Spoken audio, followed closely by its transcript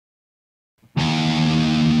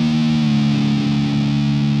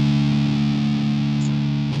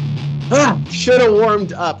Should have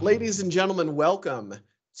warmed up. Ladies and gentlemen, welcome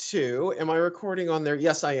to, am I recording on there?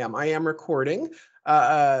 Yes, I am. I am recording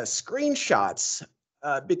screenshots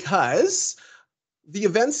because the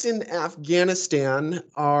events in Afghanistan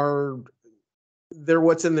they're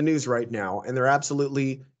what's in the news right now, and they're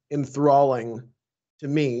absolutely enthralling to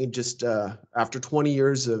me. Just after 20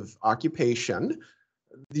 years of occupation,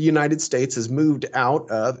 the United States has moved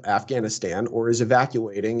out of Afghanistan or is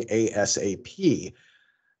evacuating ASAP.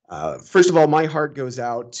 First of all, my heart goes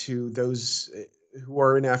out to those who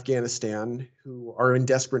are in Afghanistan, who are in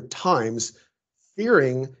desperate times,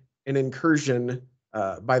 fearing an incursion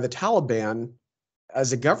by the Taliban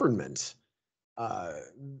as a government. Uh,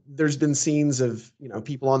 there's been scenes of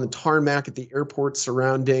people on the tarmac at the airport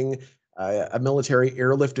surrounding a military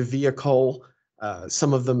airlift vehicle.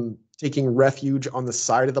 Some of them taking refuge on the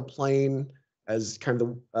side of the plane as kind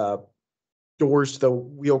of the doors to the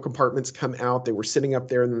wheel compartments come out. They were sitting up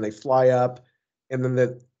there, and then they fly up, and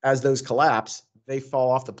then as those collapse, they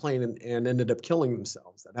fall off the plane and ended up killing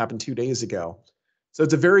themselves. That happened 2 days ago. So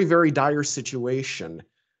it's a very, very dire situation.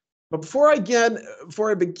 But before I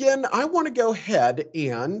begin, I want to go ahead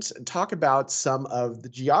and talk about some of the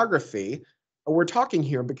geography we're talking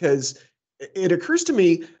here, because it occurs to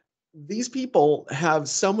me these people have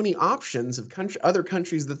so many options of other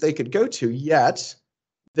countries that they could go to, yet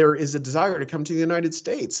there is a desire to come to the United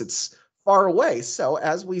States. It's far away. So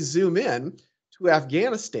as we zoom in to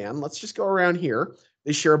Afghanistan, let's just go around here.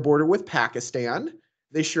 They share a border with Pakistan.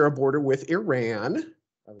 They share a border with Iran.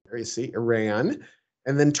 There you see Iran.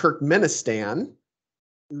 And then Turkmenistan,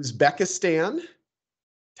 Uzbekistan,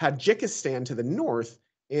 Tajikistan to the north.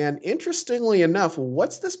 And interestingly enough,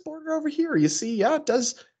 what's this border over here? You see, yeah, it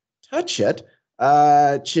does touch it.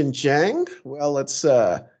 Xinjiang. Well, let's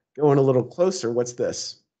go in a little closer. What's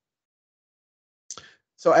this?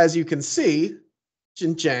 So as you can see,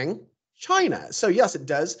 Xinjiang, China. So yes, it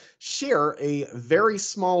does share a very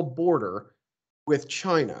small border with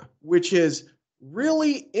China, which is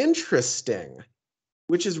really interesting.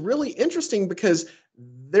 Because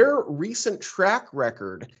their recent track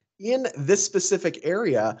record in this specific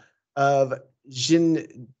area of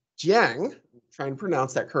Xinjiang, trying to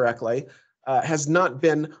pronounce that correctly, has not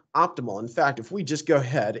been optimal. In fact, if we just go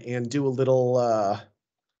ahead and do a little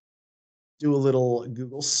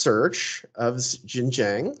Google search of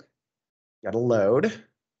Xinjiang, got to load,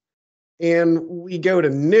 and we go to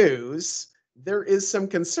news, there is some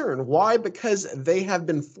concern. Why? Because they have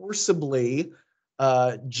been forcibly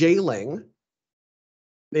jailing.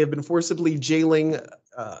 They have been forcibly jailing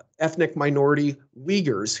ethnic minority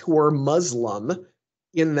Uyghurs who are Muslim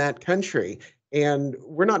in that country. And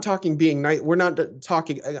we're not talking we're not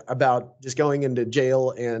talking about just going into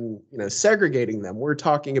jail and segregating them. We're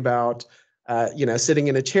talking about sitting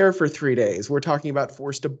in a chair for 3 days. We're talking about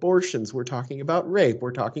forced abortions. We're talking about rape.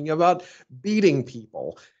 We're talking about beating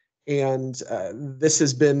people. And this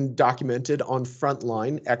has been documented on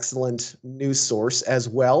Frontline, excellent news source, as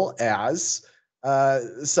well as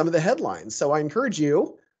some of the headlines. So I encourage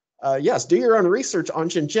you, yes, do your own research on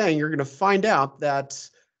Xinjiang. You're going to find out that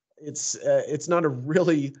it's not a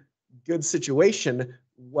really good situation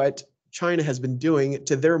what China has been doing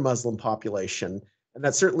to their Muslim population. And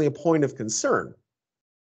that's certainly a point of concern,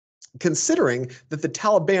 considering that the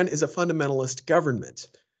Taliban is a fundamentalist government.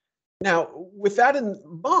 Now, with that in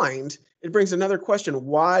mind, it brings another question.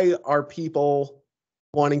 Why are people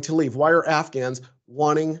wanting to leave? Why are Afghans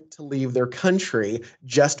wanting to leave their country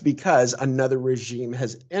just because another regime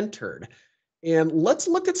has entered? And let's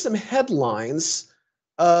look at some headlines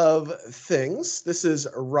of things. This is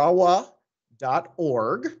rawa.org.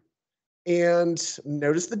 And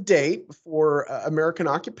notice the date for American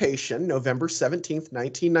occupation, November 17th,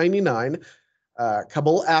 1999.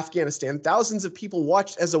 Kabul, Afghanistan. Thousands of people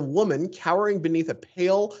watched as a woman cowering beneath a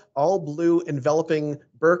pale, all-blue enveloping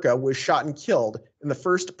burqa was shot and killed in the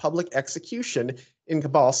first public execution in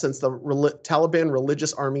Kabul since the Taliban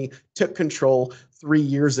religious army took control 3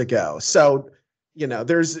 years ago. So, you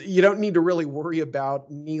don't need to really worry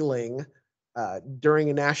about kneeling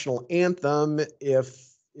during a national anthem if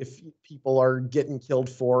people are getting killed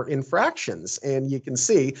for infractions. And you can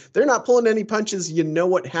see they're not pulling any punches. You know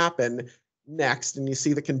what happened next, and you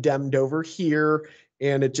see the condemned over here,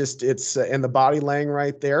 and it's and the body laying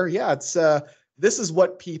right there. Yeah, this is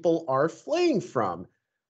what people are fleeing from.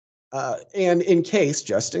 And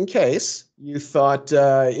just in case you thought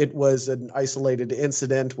it was an isolated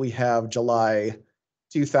incident, we have July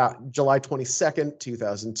 22nd,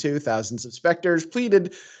 2002, thousands of spectators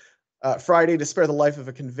pleaded Friday to spare the life of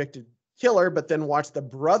a convicted killer, but then watched the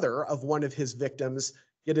brother of one of his victims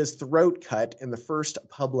get his throat cut in the first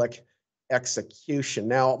public execution.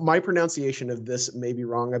 Now, my pronunciation of this may be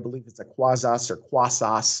wrong. I believe it's a quasas or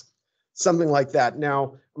quasas, something like that. Now,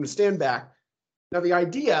 I'm going to stand back. Now, the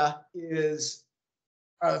idea is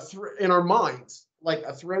in our minds, like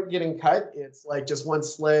a throat getting cut, it's like just one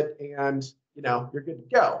slit and, you're good to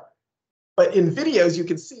go. But in videos, you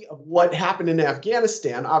can see of what happened in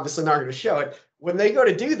Afghanistan. Obviously, not going to show it. When they go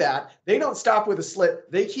to do that, they don't stop with a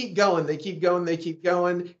slit. They keep going, they keep going, they keep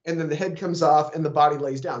going, and then the head comes off and the body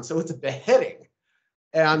lays down. So it's a beheading.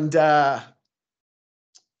 And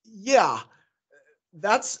yeah,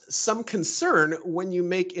 that's some concern when you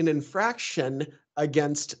make an infraction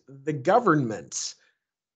against the government.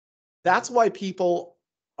 That's why people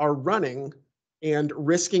are running and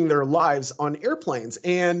risking their lives on airplanes.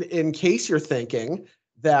 And in case you're thinking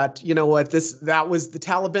that, that was the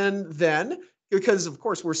Taliban then, because of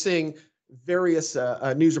course we're seeing various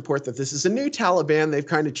news report that this is a new Taliban. They've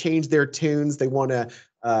kind of changed their tunes. They want to,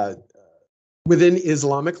 within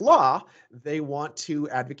Islamic law, they want to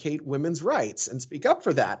advocate women's rights and speak up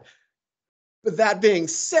for that. But that being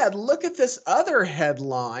said, look at this other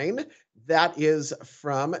headline that is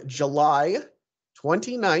from July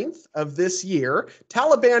 29th of this year.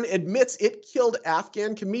 Taliban admits it killed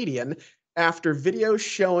Afghan comedian after video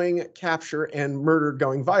showing capture and murder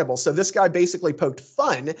going viral. So this guy basically poked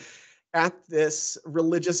fun at this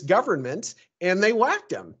religious government and they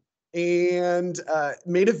whacked him and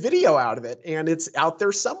made a video out of it. And it's out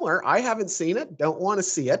there somewhere. I haven't seen it, don't want to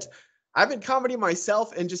see it. I've been comedy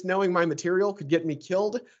myself, and just knowing my material could get me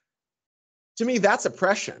killed. To me, that's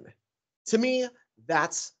oppression. To me,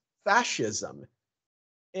 that's fascism.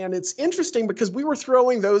 And it's interesting because we were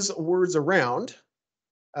throwing those words around.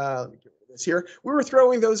 Let me get rid of this here. We were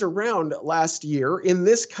throwing those around last year in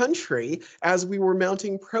this country as we were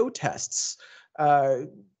mounting protests.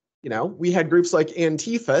 We had groups like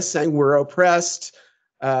Antifa saying we're oppressed.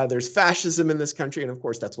 There's fascism in this country. And of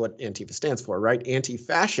course, that's what Antifa stands for, right?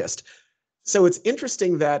 Anti-fascist. So it's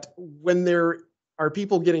interesting that when there are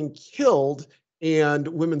people getting killed and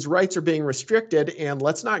women's rights are being restricted, and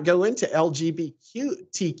let's not go into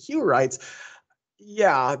LGBTQ rights,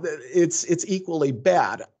 yeah, it's equally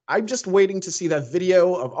bad. I'm just waiting to see that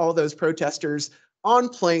video of all those protesters on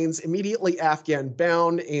planes, immediately Afghan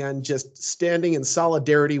bound, and just standing in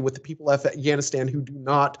solidarity with the people of Afghanistan who do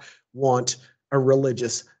not want a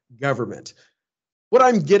religious government. What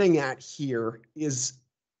I'm getting at here is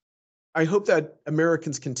I hope that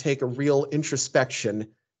Americans can take a real introspection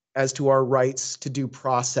as to our rights to due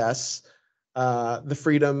process, the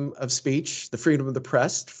freedom of speech, the freedom of the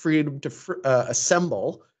press, freedom to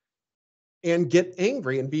assemble, and get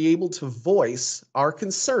angry and be able to voice our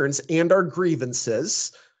concerns and our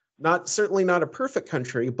grievances. Certainly not a perfect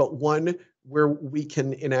country, but one where we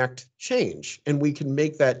can enact change and we can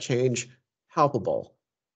make that change palpable.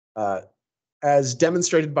 As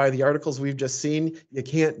demonstrated by the articles we've just seen, you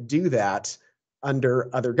can't do that under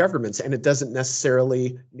other governments, and it doesn't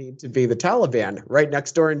necessarily need to be the Taliban. Right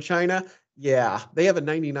next door in China, yeah, they have a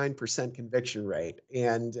 99% conviction rate,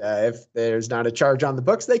 and if there's not a charge on the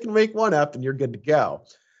books, they can make one up and you're good to go.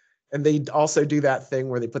 And they also do that thing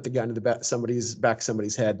where they put the gun to the back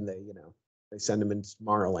somebody's head and they send them into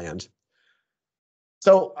Tomorrowland.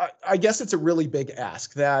 So I guess it's a really big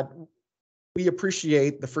ask that we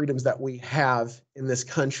appreciate the freedoms that we have in this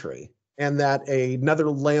country, and that another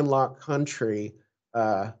landlocked country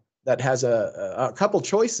that has a couple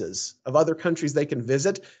choices of other countries they can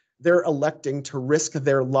visit, they're electing to risk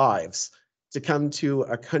their lives to come to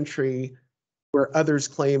a country where others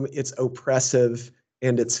claim it's oppressive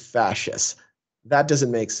and it's fascist. That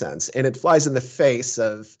doesn't make sense. And it flies in the face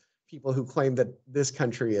of people who claim that this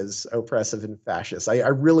country is oppressive and fascist. I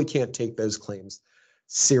really can't take those claims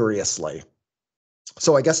seriously.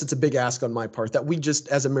 So I guess it's a big ask on my part that we just,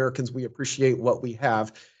 as Americans, we appreciate what we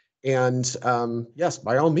have. And yes,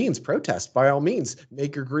 by all means, protest. By all means,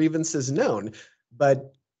 make your grievances known.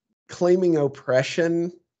 But claiming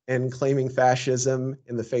oppression and claiming fascism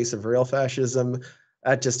in the face of real fascism,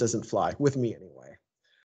 that just doesn't fly, with me anyway.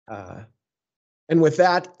 And with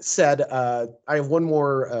that said, I have one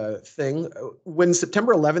more thing. When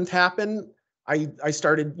September 11th happened, I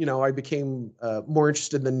started, I became more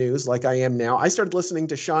interested in the news like I am now. I started listening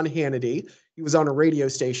to Sean Hannity. He was on a radio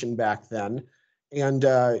station back then. And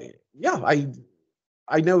yeah,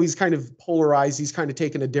 I know he's kind of polarized. He's kind of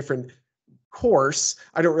taken a different course.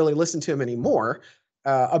 I don't really listen to him anymore.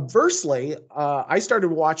 Obversely, I started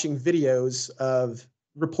watching videos of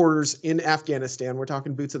reporters in Afghanistan. We're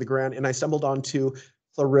talking boots on the ground. And I stumbled onto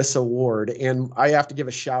Clarissa Ward. And I have to give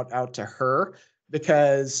a shout out to her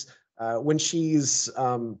because when she's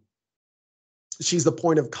the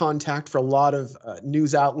point of contact for a lot of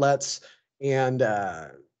news outlets And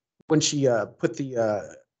when she put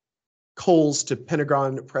the calls to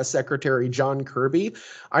Pentagon Press Secretary John Kirby,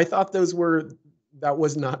 I thought that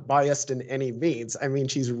was not biased in any means. I mean,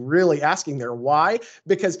 she's really asking there. Why?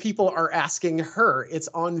 Because people are asking her. It's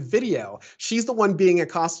on video. She's the one being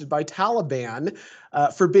accosted by Taliban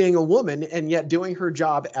for being a woman and yet doing her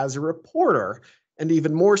job as a reporter. And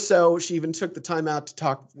even more so, she even took the time out to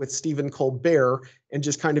talk with Stephen Colbert and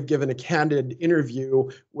just kind of given a candid interview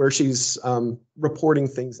where she's reporting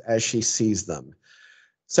things as she sees them.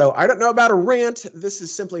 So I don't know about a rant. This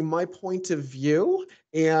is simply my point of view,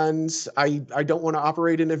 and I don't want to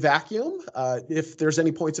operate in a vacuum. If there's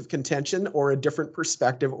any points of contention or a different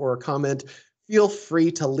perspective or a comment, feel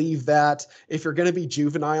free to leave that. If you're going to be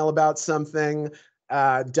juvenile about something,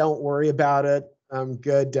 don't worry about it. I'm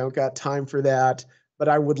good. Don't got time for that. But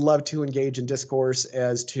I would love to engage in discourse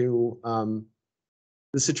as to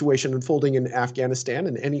the situation unfolding in Afghanistan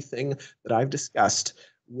and anything that I've discussed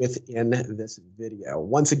within this video.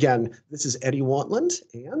 Once again, this is Eddie Wantland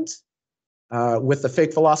and with the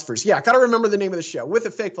Fake Philosophers. Yeah, got to remember the name of the show. With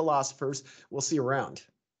the Fake Philosophers. We'll see you around.